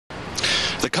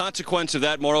The consequence of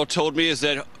that, Morrow told me, is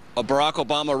that Barack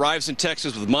Obama arrives in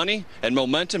Texas with money and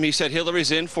momentum. He said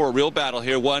Hillary's in for a real battle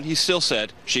here, one he still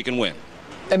said she can win.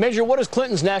 And Major, what does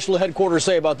Clinton's national headquarters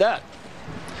say about that?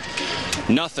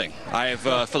 Nothing. I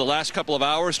have, for the last couple of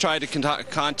hours, tried to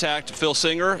contact Phil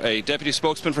Singer, a deputy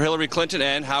spokesman for Hillary Clinton,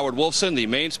 and Howard Wolfson, the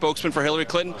main spokesman for Hillary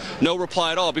Clinton. No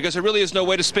reply at all, because there really is no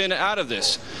way to spin out of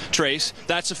this, Trace.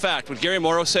 That's a fact. What Gary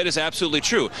Morrow said is absolutely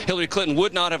true. Hillary Clinton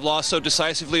would not have lost so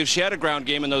decisively if she had a ground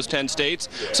game in those 10 states.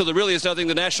 So there really is nothing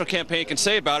the national campaign can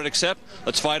say about it except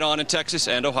let's fight on in Texas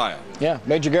and Ohio. Yeah,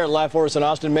 Major Garrett live for us in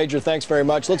Austin. Major, thanks very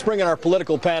much. Let's bring in our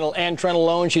political panel. Ann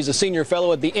Trentalone, she's a senior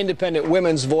fellow at the Independent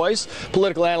Women's Voice.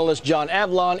 Political analyst John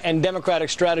Avlon, and Democratic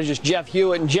strategist Jeff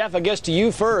Hewitt. And Jeff, I guess to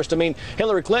you first. I mean,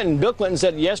 Hillary Clinton, Bill Clinton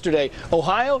said yesterday,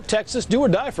 Ohio, Texas, do or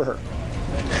die for her.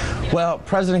 Well,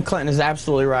 President Clinton is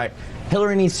absolutely right.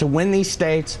 Hillary needs to win these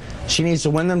states. She needs to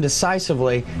win them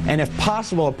decisively. And if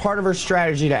possible, a part of her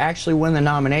strategy to actually win the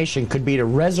nomination could be to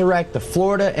resurrect the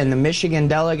Florida and the Michigan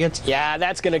delegates. Yeah,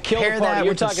 that's going to kill the party.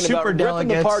 You're talking about ripping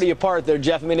the party apart there,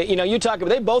 Jeff. I mean, you know, you talk about,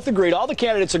 they both agreed, all the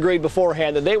candidates agreed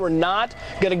beforehand that they were not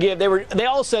going to give, they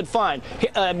all said fine.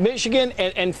 Michigan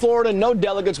and Florida, no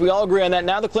delegates. We all agree on that.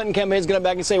 Now the Clinton campaign is going to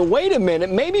come back and say, wait a minute,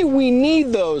 maybe we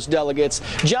need those delegates.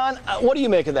 John, what do you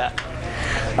make of that?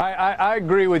 I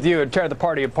agree with you and tear the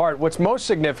party apart. What's most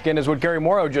significant is what Gary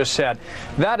Morrow just said.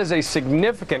 That is a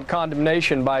significant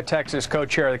condemnation by Texas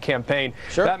co-chair of the campaign.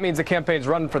 Sure. That means the campaign's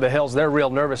running for the hills. They're real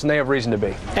nervous, and they have reason to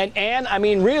be. And I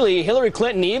mean, really, Hillary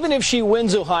Clinton, even if she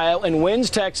wins Ohio and wins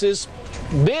Texas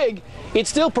big, it's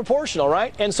still proportional,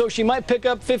 right? And so she might pick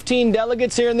up 15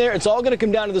 delegates here and there. It's all going to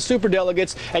come down to the super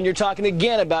delegates, and you're talking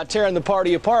again about tearing the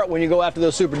party apart when you go after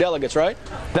those super delegates, right?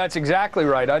 That's exactly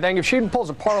right. I think if she pulls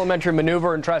a parliamentary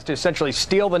maneuver and tries to essentially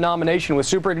steal the nomination with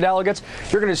super delegates,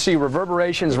 you're going to see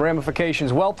reverberations,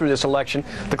 ramifications well through this election.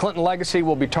 The Clinton legacy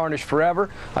will be tarnished forever.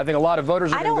 I think a lot of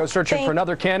voters are going to go searching for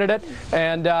another candidate,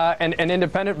 and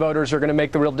independent voters are going to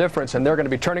make the real difference, and they're going to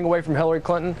be turning away from Hillary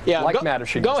Clinton like mad if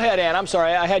she does. Go ahead, Ann. I'm sorry.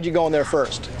 I had you going there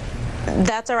first.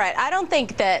 That's all right. I don't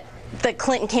think that the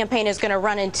Clinton campaign is going to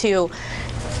run into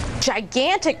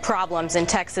gigantic problems in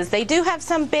Texas. They do have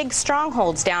some big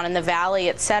strongholds down in the valley,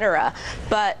 etc.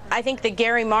 But I think the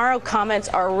Gary Morrow comments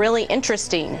are really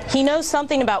interesting. He knows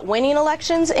something about winning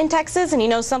elections in Texas, and he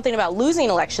knows something about losing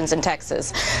elections in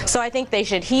Texas. So I think they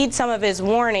should heed some of his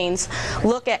warnings,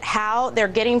 look at how they're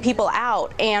getting people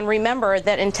out, and remember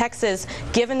that in Texas,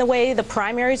 given the way the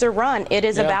primaries are run, it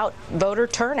is about voter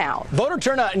turnout. Voter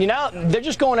turnout, and you know, they're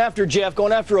just going after Jeff,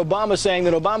 going after Obama, saying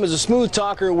that Obama's a smooth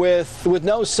talker with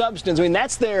no substance. I mean,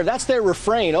 that's their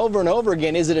refrain over and over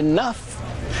again. Is it enough?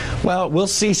 Well, we'll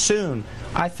see soon.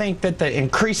 I think that the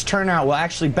increased turnout will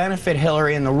actually benefit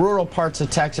Hillary in the rural parts of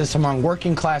Texas among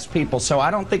working class people. So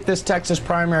I don't think this Texas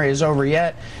primary is over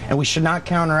yet, and we should not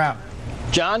count her out.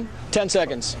 John, 10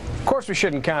 seconds. Of course we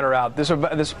shouldn't counter out. This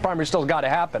primary still got to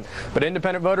happen. But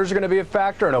independent voters are going to be a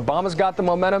factor, and Obama's got the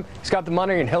momentum, he's got the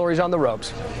money, and Hillary's on the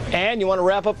ropes. And you want to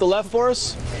wrap up the left for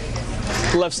us?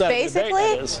 The left side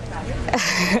Basically, of the debate,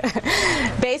 that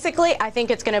is. Basically, I think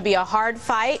it's going to be a hard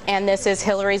fight, and this is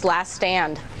Hillary's last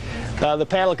stand. The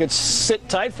panel could sit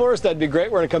tight for us. That'd be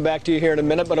great. We're going to come back to you here in a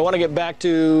minute, but I want to get back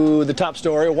to the top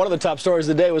story. One of the top stories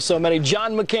of the day was so many.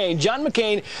 John McCain. John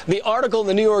McCain, the article in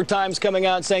the New York Times coming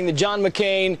out saying that John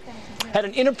McCain had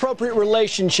an inappropriate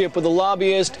relationship with a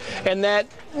lobbyist and that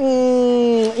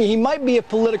he might be a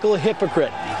political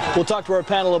hypocrite. We'll talk to our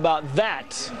panel about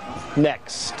that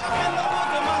next.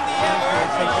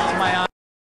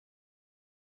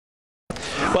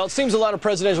 Well, it seems a lot of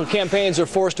presidential campaigns are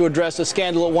forced to address a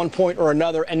scandal at one point or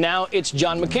another, and now it's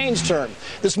John McCain's turn.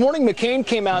 This morning, McCain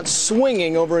came out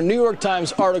swinging over a New York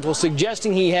Times article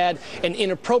suggesting he had an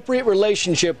inappropriate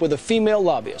relationship with a female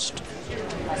lobbyist.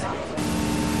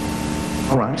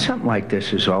 Well, something like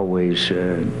this is always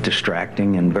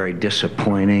distracting and very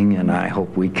disappointing, and I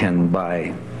hope we can,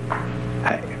 by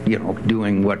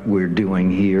doing what we're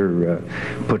doing here,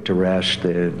 put to rest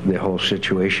the whole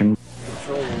situation.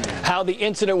 How the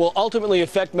incident will ultimately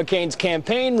affect McCain's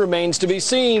campaign remains to be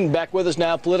seen. Back with us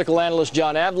now, political analyst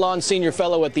John Avlon, senior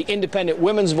fellow at the Independent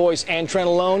Women's Voice, Ann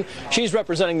Trentalone. She's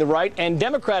representing the right, and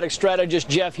Democratic strategist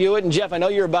Jeff Hewitt. And Jeff, I know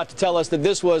you're about to tell us that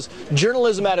this was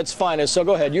journalism at its finest, so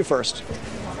go ahead, you first.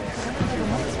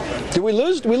 Did we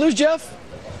lose? Did we lose Jeff?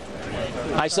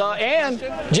 I saw Ann.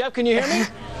 Jeff, can you hear me?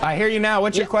 I hear you now.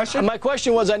 What's your question? My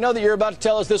question was, I know that you're about to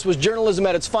tell us this was journalism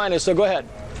at its finest, so go ahead.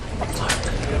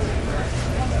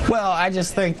 Well, I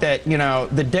just think that, you know,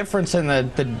 the difference in the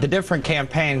different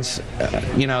campaigns,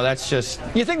 you know, that's just...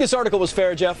 You think this article was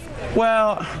fair, Jeff?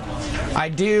 Well, I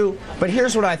do, but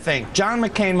here's what I think. John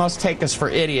McCain must take us for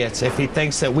idiots if he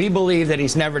thinks that we believe that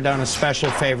he's never done a special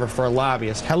favor for a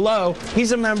lobbyist. Hello,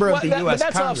 he's a member of the U.S. But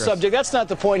that's Congress. off subject. That's not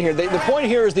the point here. The point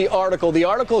here is the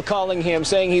article calling him,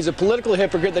 saying he's a political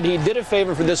hypocrite, that he did a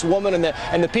favor for this woman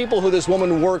and the people who this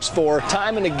woman works for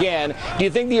time and again. Do you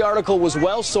think the article was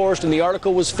well-sourced and the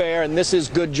article was fair and this is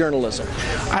good journalism?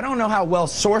 I don't know how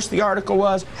well-sourced the article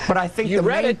was, but I think you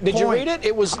read it. Did you read it?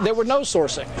 There were no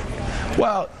sourcing.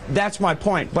 Well, that's my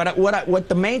point. But what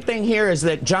the main thing here is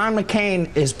that John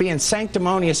McCain is being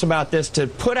sanctimonious about this to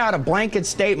put out a blanket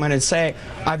statement and say,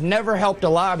 I've never helped a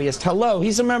lobbyist. Hello,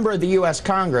 he's a member of the U.S.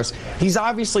 Congress. He's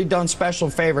obviously done special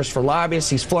favors for lobbyists.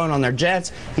 He's flown on their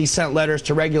jets. He's sent letters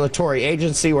to regulatory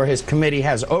agency where his committee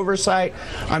has oversight.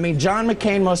 I mean, John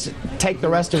McCain must take the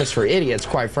rest of us for idiots,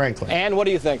 quite frankly. And what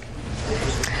do you think?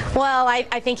 Well, I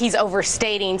think he's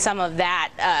overstating some of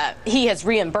that. He has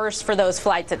reimbursed for those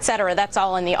flights, et cetera. That's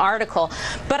all in the article.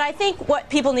 But I think what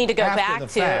people need to go back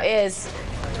to is...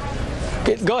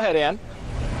 Go ahead, Ann.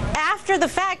 After the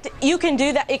fact, you can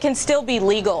do that. It can still be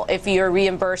legal if you're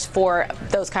reimbursed for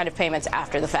those kind of payments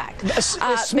after the fact. A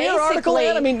smear article,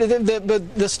 Ann? I mean,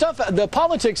 the stuff, the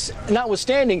politics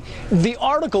notwithstanding, was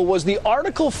the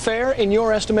article fair in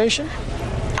your estimation?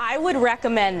 I would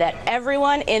recommend that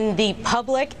everyone in the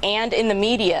public and in the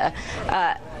media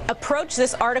approach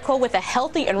this article with a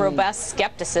healthy and robust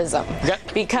skepticism,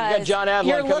 because John Adlon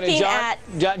you're looking at...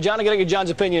 John, I got to get John's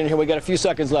opinion here. We got a few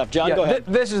seconds left. John, go ahead.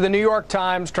 This is the New York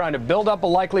Times trying to build up a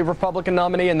likely Republican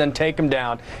nominee and then take him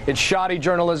down. It's shoddy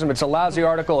journalism. It's a lousy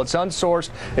article. It's unsourced.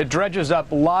 It dredges up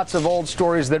lots of old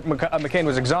stories that McCain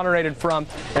was exonerated from,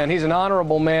 and he's an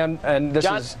honorable man, and this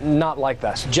is not like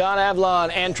this. John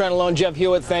Adlon, Ann Trentalone, Jeff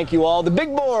Hewitt, thank you all. The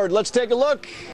big board, let's take a look.